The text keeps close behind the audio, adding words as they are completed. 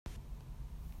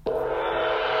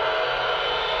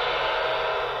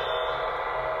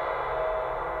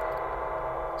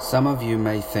Some of you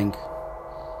may think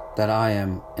that I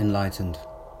am enlightened.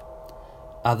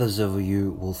 Others of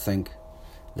you will think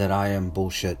that I am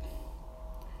bullshit.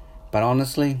 But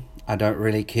honestly, I don't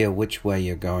really care which way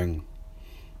you're going.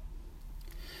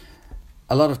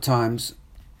 A lot of times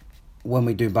when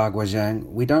we do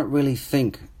Baguazhang, we don't really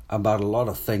think about a lot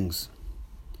of things.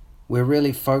 We're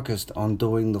really focused on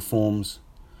doing the forms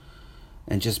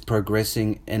and just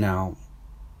progressing in our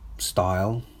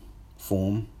style,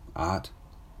 form, art.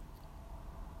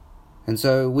 And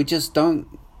so we just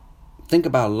don't think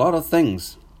about a lot of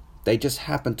things. They just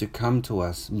happen to come to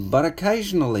us. But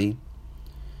occasionally,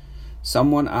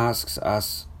 someone asks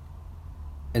us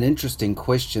an interesting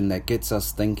question that gets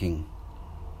us thinking.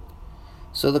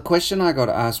 So the question I got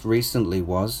asked recently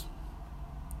was,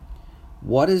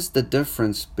 what is the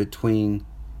difference between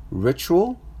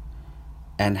ritual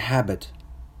and habit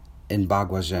in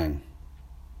Baguazhang?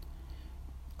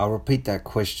 I'll repeat that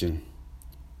question.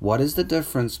 What is the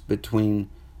difference between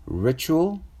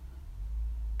ritual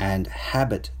and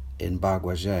habit in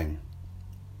Baguazhang?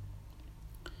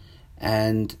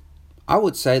 And I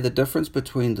would say the difference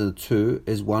between the two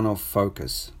is one of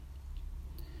focus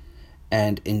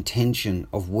and intention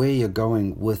of where you're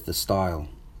going with the style.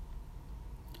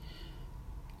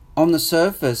 On the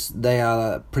surface, they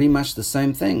are pretty much the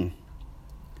same thing.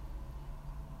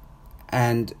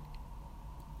 And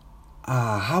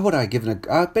how would I give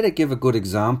I better give a good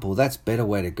example. That's a better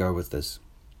way to go with this.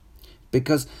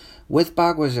 Because with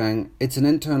Baguazhang, it's an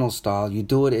internal style. You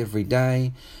do it every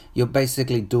day. You're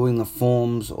basically doing the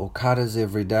forms or katas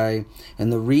every day.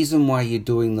 And the reason why you're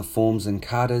doing the forms and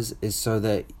katas is so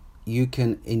that you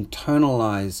can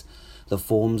internalize the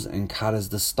forms and katas,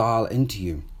 the style, into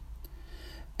you.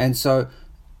 And so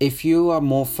if you are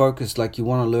more focused, like you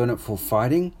want to learn it for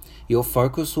fighting, your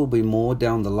focus will be more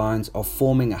down the lines of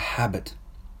forming a habit.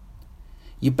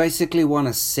 You basically want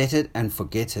to set it and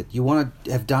forget it. You want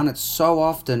to have done it so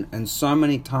often and so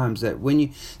many times that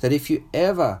if you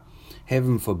ever,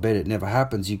 heaven forbid it never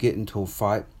happens, you get into a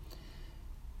fight,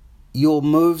 your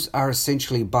moves are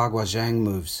essentially Baguazhang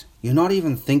moves. You're not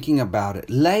even thinking about it.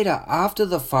 Later, after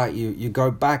the fight, you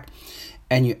go back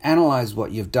and you analyze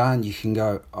what you've done. You can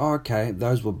go, oh, okay,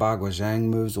 those were Baguazhang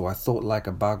moves, or I thought like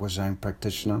a Baguazhang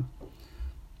practitioner.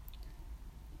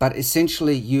 But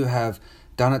essentially, you have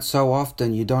done it so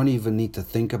often, you don't even need to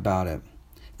think about it.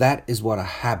 That is what a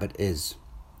habit is.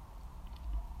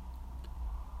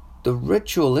 The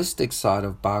ritualistic side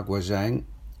of Baguazhang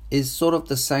is sort of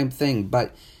the same thing,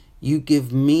 but you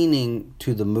give meaning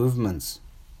to the movements.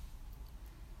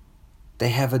 They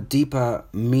have a deeper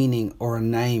meaning or a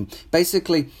name.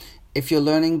 Basically, if you're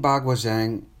learning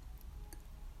Baguazhang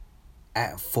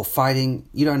for fighting,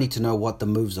 you don't need to know what the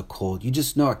moves are called. You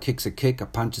just know a kick's a kick, a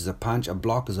punch is a punch, a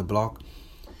block is a block.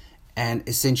 And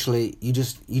essentially, you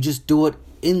just do it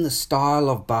in the style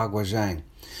of Baguazhang.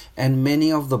 And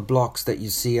many of the blocks that you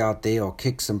see out there, or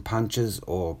kicks and punches,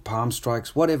 or palm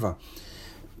strikes, whatever,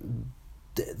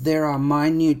 there are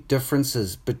minute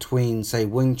differences between, say,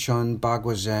 Wing Chun,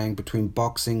 Baguazhang, between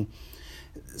boxing.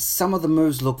 Some of the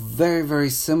moves look very, very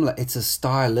similar. It's a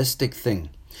stylistic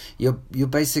thing. You're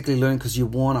basically learning because you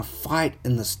want to fight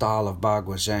in the style of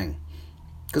Baguazhang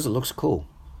because it looks cool.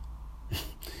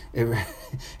 It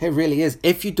really is.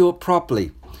 If you do it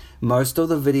properly. Most of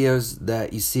the videos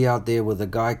that you see out there where the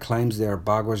guy claims they're a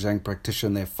Baguazhang practitioner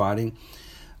and they're fighting,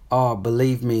 oh,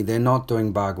 believe me, they're not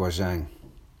doing Baguazhang.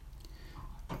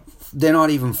 They're not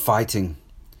even fighting.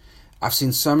 I've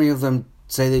seen so many of them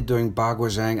say they're doing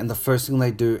Baguazhang, and the first thing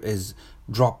they do is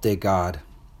drop their guard.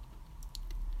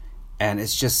 And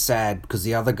it's just sad because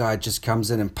the other guy just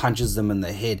comes in and punches them in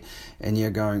the head, and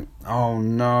you're going, oh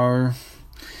no,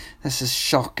 this is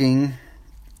shocking.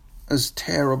 It's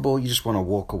terrible. You just want to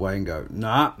walk away and go,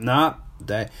 nah,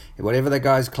 whatever the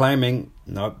guy's claiming,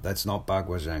 nope, that's not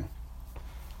Baguazhang.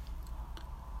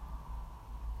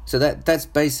 So that's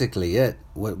basically it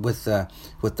with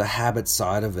the habit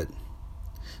side of it.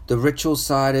 The ritual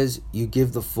side is you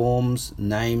give the forms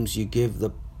names, you give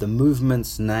the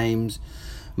movements names,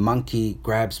 monkey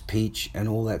grabs peach and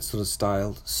all that sort of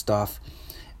style stuff.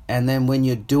 And then when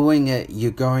you're doing it,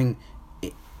 you're going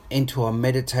into a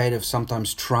meditative,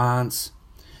 sometimes trance,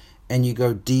 and you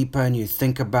go deeper and you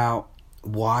think about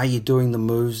why you're doing the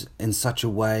moves in such a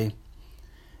way,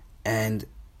 and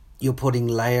you're putting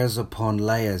layers upon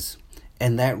layers.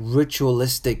 And that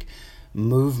ritualistic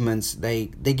movements, they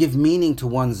give meaning to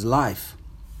one's life.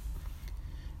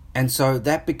 And so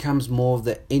that becomes more of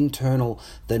the internal,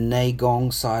 the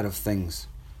neigong side of things.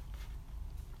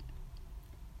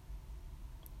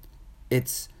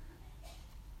 It's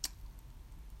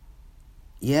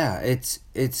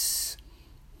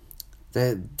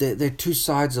They're two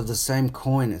sides of the same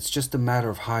coin. It's just a matter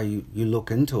of how you look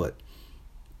into it.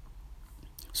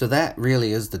 So that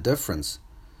really is the difference.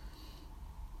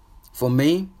 For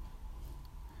me,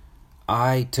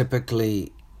 I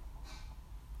typically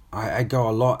I go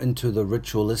a lot into the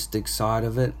ritualistic side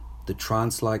of it, the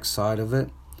trance-like side of it,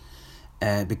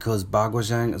 and because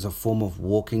Baguazhang is a form of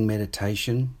walking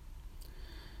meditation.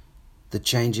 The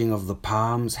changing of the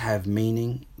palms have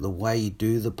meaning. The way you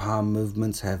do the palm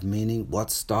movements have meaning.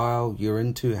 What style you're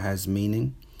into has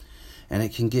meaning. And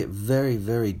it can get very,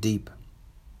 very deep.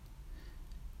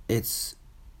 It's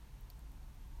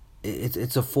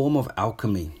a form of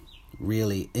alchemy,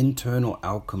 really, internal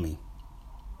alchemy.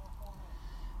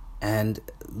 And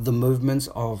the movements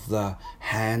of the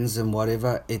hands and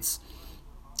whatever, it's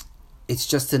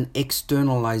just an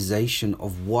externalization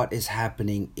of what is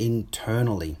happening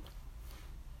internally.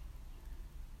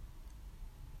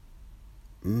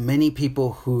 Many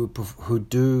people who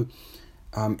do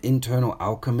internal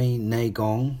alchemy,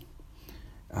 neigong,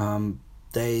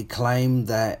 they claim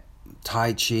that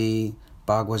Tai Chi,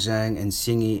 Baguazhang and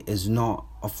Xingyi is not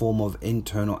a form of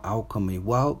internal alchemy.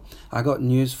 Well, I got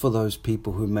news for those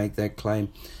people who make that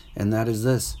claim, and that is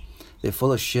this. They're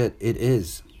full of shit. It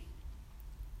is.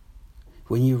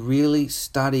 When you really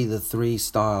study the three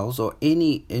styles or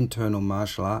any internal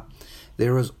martial art,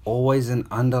 there is always an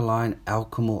underlying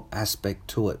alchemical aspect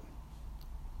to it.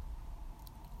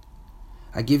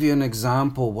 I give you an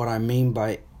example what I mean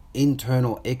by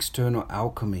external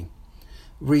alchemy.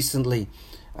 Recently,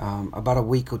 about a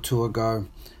week or two ago,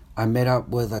 I met up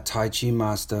with a Tai Chi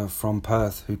master from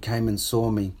Perth who came and saw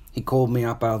me. He called me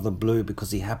up out of the blue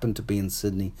because he happened to be in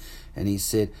Sydney, and he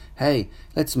said, "Hey,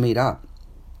 let's meet up."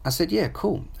 I said, "Yeah,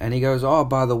 cool." And he goes, "Oh,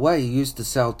 by the way, you used to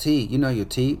sell tea. You know your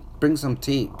tea. Bring some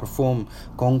tea. Perform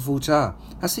Gong Fu Cha."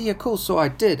 I said, "Yeah, cool." So I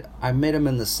did. I met him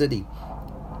in the city.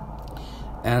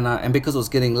 And because it was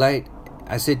getting late,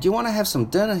 I said, "Do you want to have some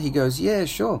dinner?" He goes, "Yeah,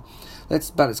 sure.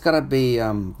 But it's got to be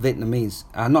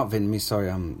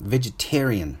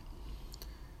vegetarian."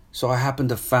 So I happened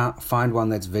to find one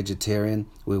that's vegetarian.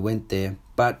 We went there.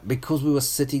 But because we were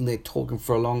sitting there talking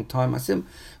for a long time, I said,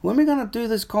 "When are we going to do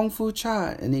this Kung Fu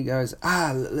Cha?" And he goes,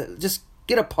 just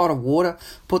get a pot of water,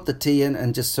 put the tea in,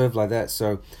 and just serve like that.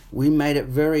 So we made it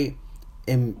very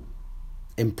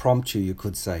impromptu, you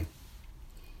could say.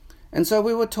 And so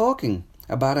we were talking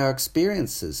about our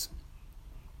experiences.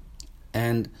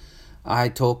 And I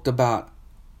talked about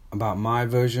my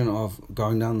version of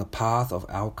going down the path of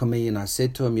alchemy. And I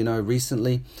said to him,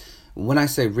 recently, when I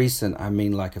say recent, I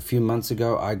mean like a few months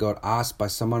ago, I got asked by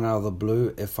someone out of the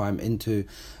blue if I'm into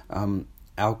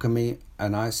alchemy.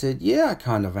 And I said, yeah, I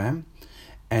kind of am.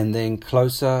 And then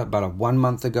closer, about 1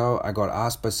 month ago, I got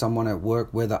asked by someone at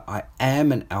work whether I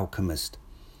am an alchemist.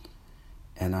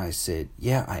 And I said,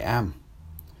 yeah, I am,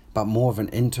 but more of an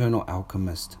internal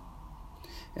alchemist.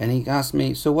 And he asked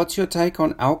me, so what's your take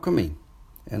on alchemy?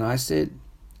 And I said,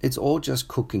 it's all just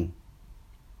cooking.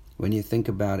 When you think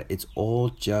about it, it's all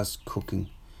just cooking.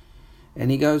 And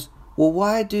he goes, well,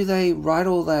 why do they write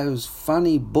all those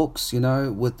funny books,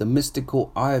 with the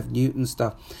mystical Eye of Newton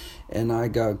stuff? And I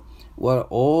go, well, it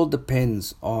all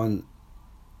depends on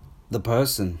the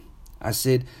person. I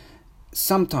said,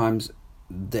 sometimes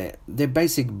they're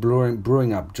basically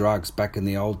brewing up drugs back in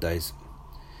the old days.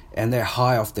 And they're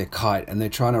high off their kite and they're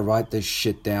trying to write this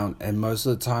shit down. And most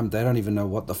of the time, they don't even know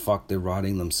what the fuck they're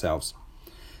writing themselves.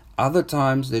 Other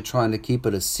times, they're trying to keep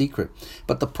it a secret.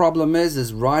 But the problem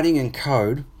is writing in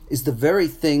code is the very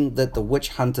thing that the witch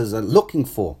hunters are looking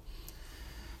for.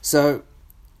 So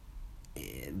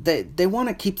they want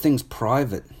to keep things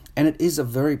private. And it is a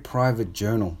very private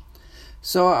journal.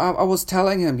 So I was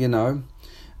telling him,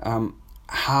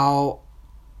 how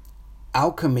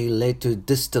alchemy led to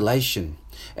distillation.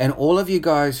 And all of you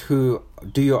guys who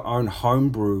do your own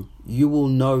homebrew, you will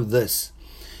know this.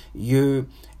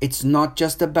 It's not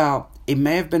just about, it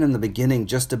may have been in the beginning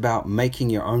just about making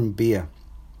your own beer.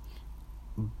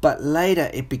 But later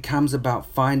it becomes about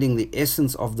finding the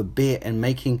essence of the beer and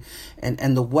making,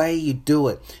 and the way you do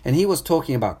it. And he was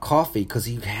talking about coffee because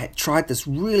he had tried this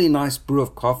really nice brew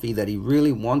of coffee that he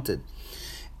really wanted.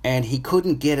 And he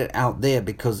couldn't get it out there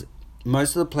because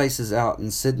most of the places out in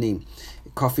Sydney,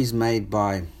 coffee's made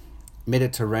by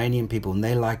Mediterranean people and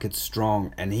they like it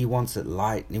strong, and he wants it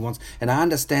light, and I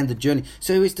understand the journey.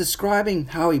 So he was describing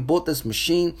how he bought this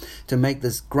machine to make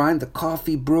this, grind the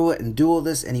coffee, brew it and do all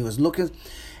this, and he was looking,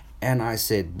 and I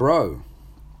said, bro,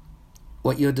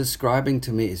 what you're describing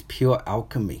to me is pure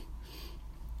alchemy.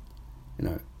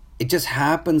 It just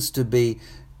happens to be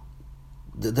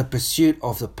the pursuit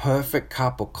of the perfect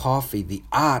cup of coffee, the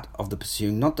art of the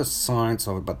pursuit, not the science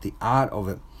of it, but the art of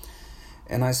it.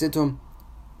 And I said to him,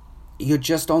 you're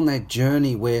just on that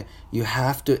journey where you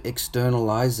have to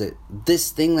externalize it.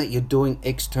 This thing that you're doing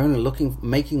externally,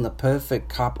 making the perfect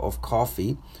cup of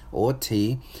coffee or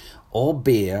tea or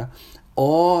beer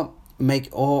or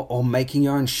making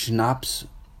your own schnapps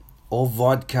or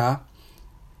vodka,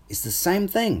 is the same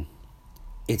thing.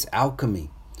 It's alchemy,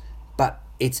 but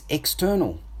it's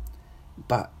external.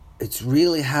 But it's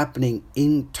really happening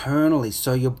internally,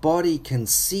 so your body can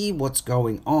see what's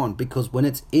going on, because when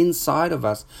it's inside of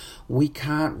us, we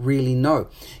can't really know.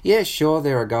 Yeah, sure,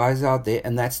 there are guys out there,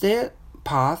 and that's their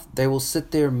path. They will sit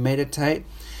there and meditate,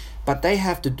 but they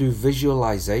have to do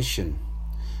visualization.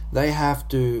 They have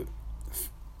to,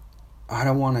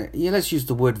 let's use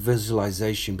the word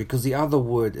visualization, because the other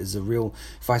word is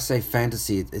if I say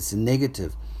fantasy, it's a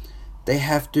negative. They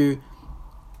have to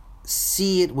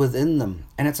see it within them,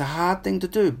 and it's a hard thing to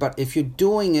do. But if you're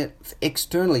doing it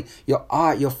externally,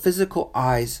 your physical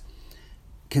eyes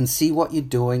can see what you're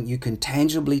doing, you can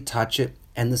tangibly touch it,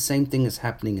 and the same thing is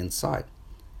happening inside.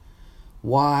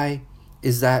 Why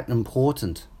is that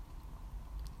important?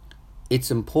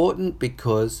 It's important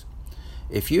because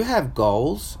if you have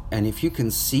goals, and if you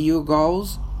can see your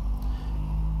goals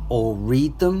or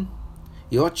read them,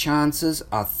 your chances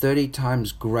are 30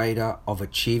 times greater of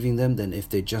achieving them than if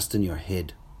they're just in your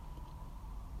head.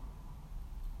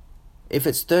 If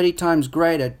it's 30 times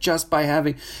greater just by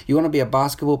you want to be a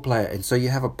basketball player, and so you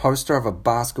have a poster of a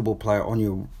basketball player on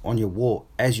your wall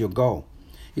as your goal,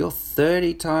 you're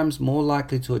 30 times more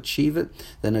likely to achieve it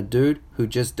than a dude who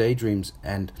just daydreams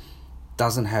and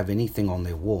doesn't have anything on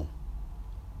their wall.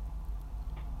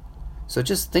 So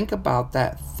just think about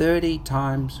that, 30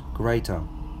 times greater.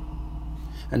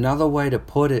 Another way to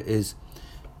put it is,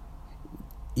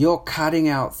 you're cutting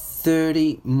out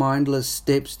 30 mindless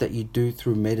steps that you do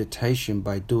through meditation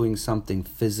by doing something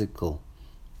physical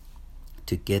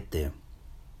to get there.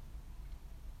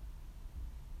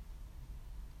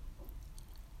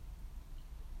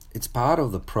 It's part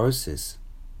of the process.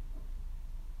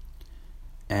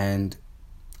 And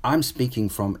I'm speaking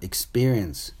from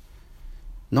experience,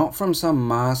 not from some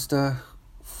master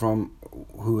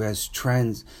who has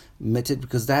transmitted,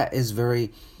 because that is the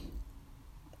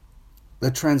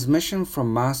transmission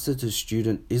from master to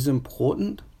student is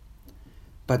important,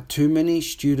 but too many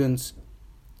students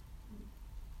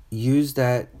use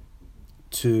that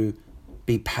to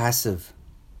be passive,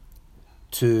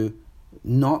 to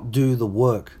not do the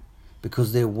work,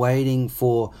 because they're waiting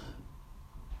for,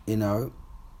 the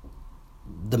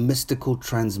mystical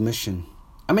transmission.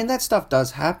 I mean, that stuff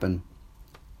does happen.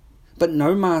 But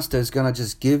no master is going to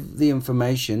just give the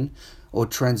information or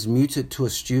transmute it to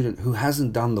a student who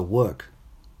hasn't done the work.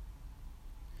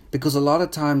 Because a lot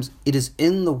of times it is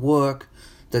in the work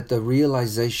that the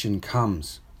realization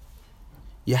comes.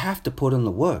 You have to put in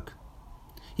the work.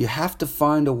 You have to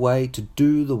find a way to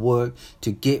do the work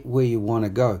to get where you want to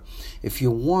go. If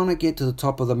you want to get to the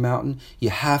top of the mountain,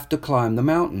 you have to climb the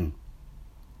mountain.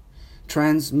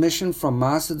 Transmission from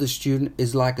master to student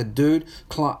is like a dude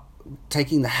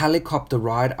taking the helicopter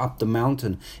ride up the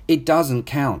mountain. It doesn't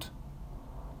count.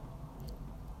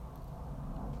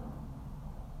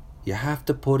 You have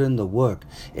to put in the work.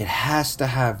 It has to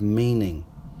have meaning.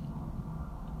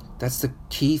 That's the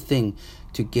key thing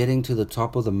to getting to the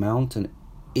top of the mountain.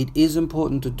 It is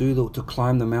important to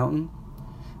climb the mountain,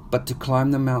 but to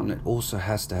climb the mountain, it also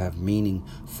has to have meaning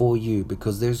for you,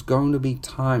 because there's going to be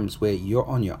times where you're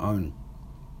on your own.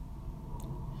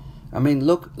 I mean,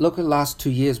 look at the last 2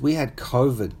 years. We had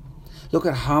COVID. Look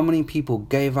at how many people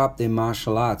gave up their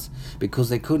martial arts because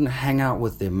they couldn't hang out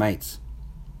with their mates.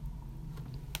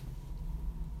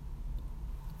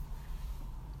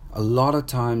 A lot of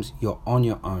times you're on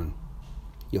your own.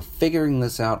 You're figuring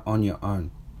this out on your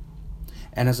own.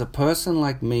 And as a person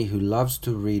like me who loves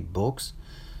to read books,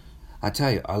 I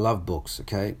tell you, I love books,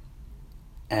 okay?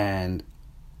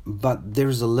 But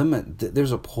there's a limit.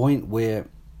 There's a point where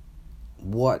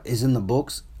what is in the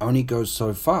books only goes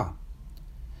so far,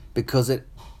 because it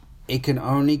can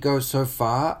only go so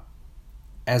far,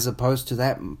 as opposed to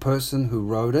that person who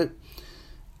wrote it,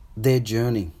 their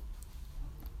journey.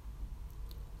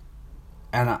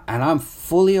 And I'm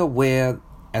fully aware,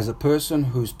 as a person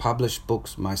who's published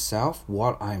books myself,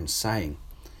 what I'm saying.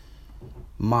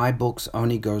 My books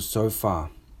only go so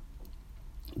far.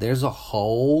 There's a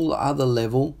whole other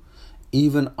level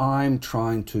even I'm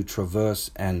trying to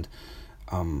traverse and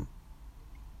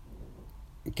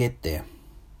get there.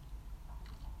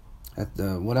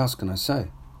 What else can I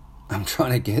say? I'm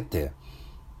trying to get there.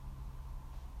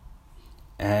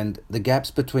 And the gaps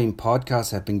between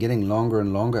podcasts have been getting longer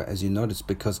and longer, as you notice,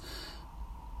 because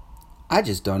I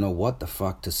just don't know what the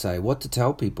fuck to say, what to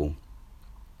tell people.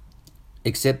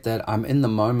 except that I'm in the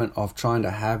moment of trying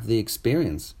to have the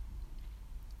experience.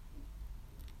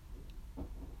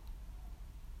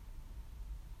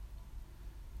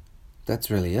 That's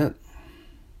really it.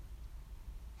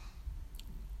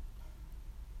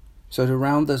 So to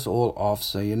round this all off,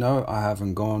 so you know I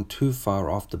haven't gone too far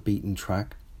off the beaten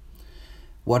track.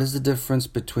 What is the difference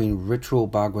between ritual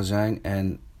Baguazhang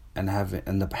and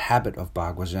the habit of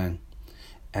Baguazhang?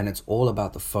 And it's all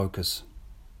about the focus.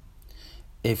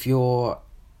 If you're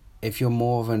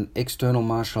more of an external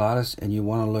martial artist and you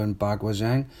want to learn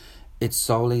Baguazhang, it's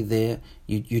solely there.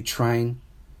 You train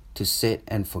to set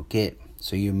and forget,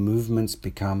 so your movements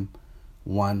become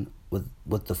one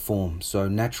with the form. So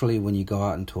naturally, when you go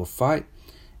out into a fight,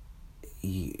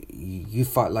 you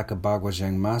fight like a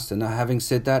Baguazhang master. Now, having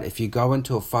said that, if you go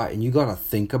into a fight and you got to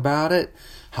think about it,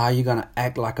 how you're going to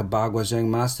act like a Baguazhang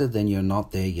master, then you're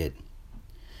not there yet.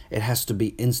 It has to be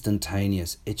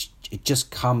instantaneous. It just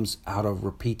comes out of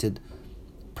repeated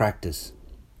practice.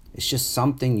 It's just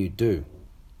something you do.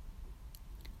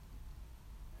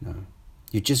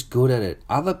 You're just good at it.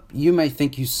 You may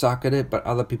think you suck at it, but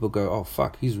other people go, "Oh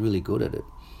fuck, he's really good at it."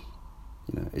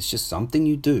 It's just something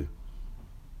you do.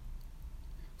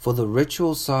 For the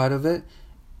ritual side of it,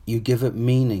 you give it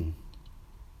meaning.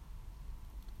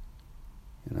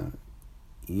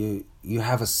 You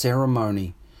have a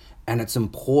ceremony, and it's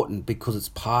important because it's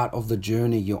part of the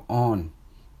journey you're on.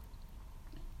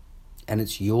 And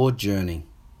it's your journey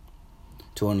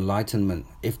to enlightenment,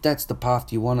 if that's the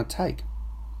path you want to take.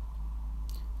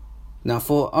 Now,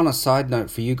 on a side note,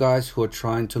 for you guys who are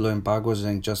trying to learn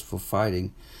Baguazhang just for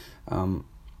fighting,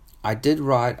 I did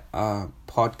write a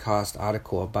podcast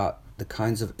article about the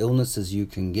kinds of illnesses you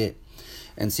can get.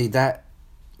 And see, that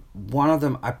one of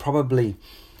them I probably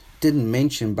didn't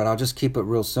mention, but I'll just keep it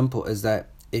real simple, is that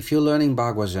if you're learning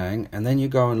Baguazhang and then you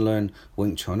go and learn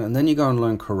Wing Chun and then you go and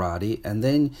learn karate and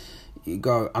then you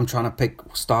go, I'm trying to pick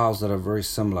styles that are very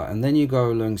similar, and then you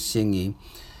go learn Xingyi,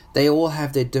 they all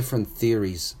have their different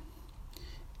theories.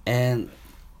 And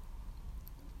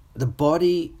the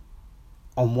body,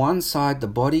 on one side, the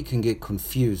body can get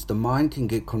confused. The mind can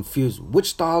get confused. Which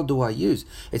style do I use?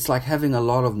 It's like having a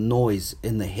lot of noise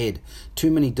in the head. Too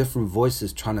many different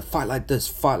voices trying to fight like this,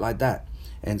 fight like that.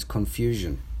 And it's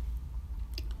confusion.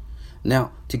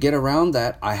 Now, to get around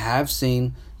that, I have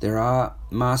seen there are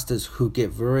masters who get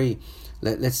very,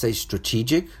 let's say,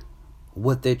 strategic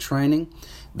with their training.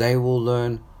 They will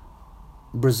learn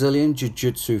Brazilian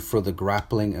Jiu-Jitsu for the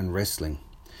grappling and wrestling.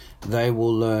 They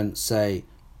will learn, say,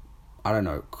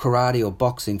 karate or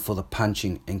boxing for the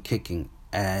punching and kicking.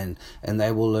 And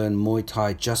they will learn Muay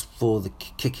Thai just for the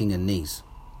kicking and knees.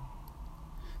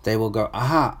 They will go,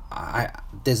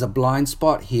 there's a blind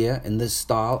spot here in this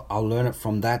style. I'll learn it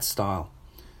from that style.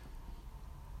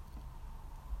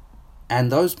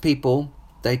 And those people,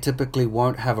 they typically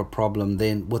won't have a problem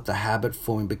then with the habit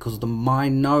forming, because the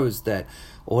mind knows that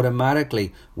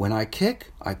automatically when I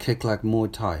kick like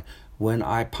Muay Thai. When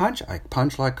I punch like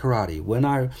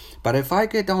karate. But if I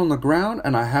get on the ground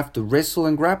and I have to wrestle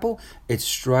and grapple, it's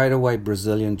straight away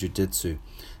Brazilian Jiu-Jitsu.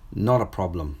 Not a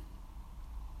problem.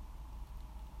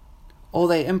 Or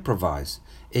they improvise.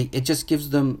 It just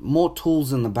gives them more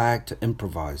tools in the bag to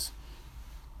improvise.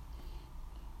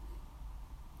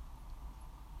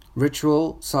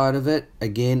 Ritual side of it,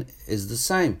 again, is the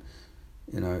same.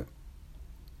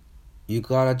 You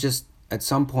gotta just at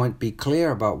some point be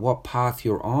clear about what path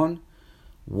you're on,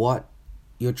 what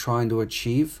you're trying to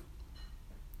achieve,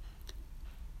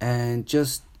 and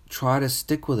just try to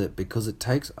stick with it, because it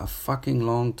takes a fucking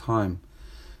long time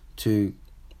to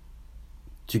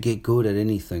get good at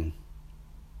anything.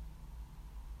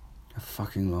 A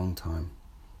fucking long time.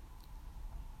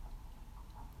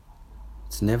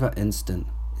 It's never instant,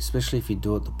 especially if you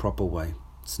do it the proper way.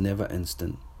 It's never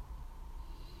instant.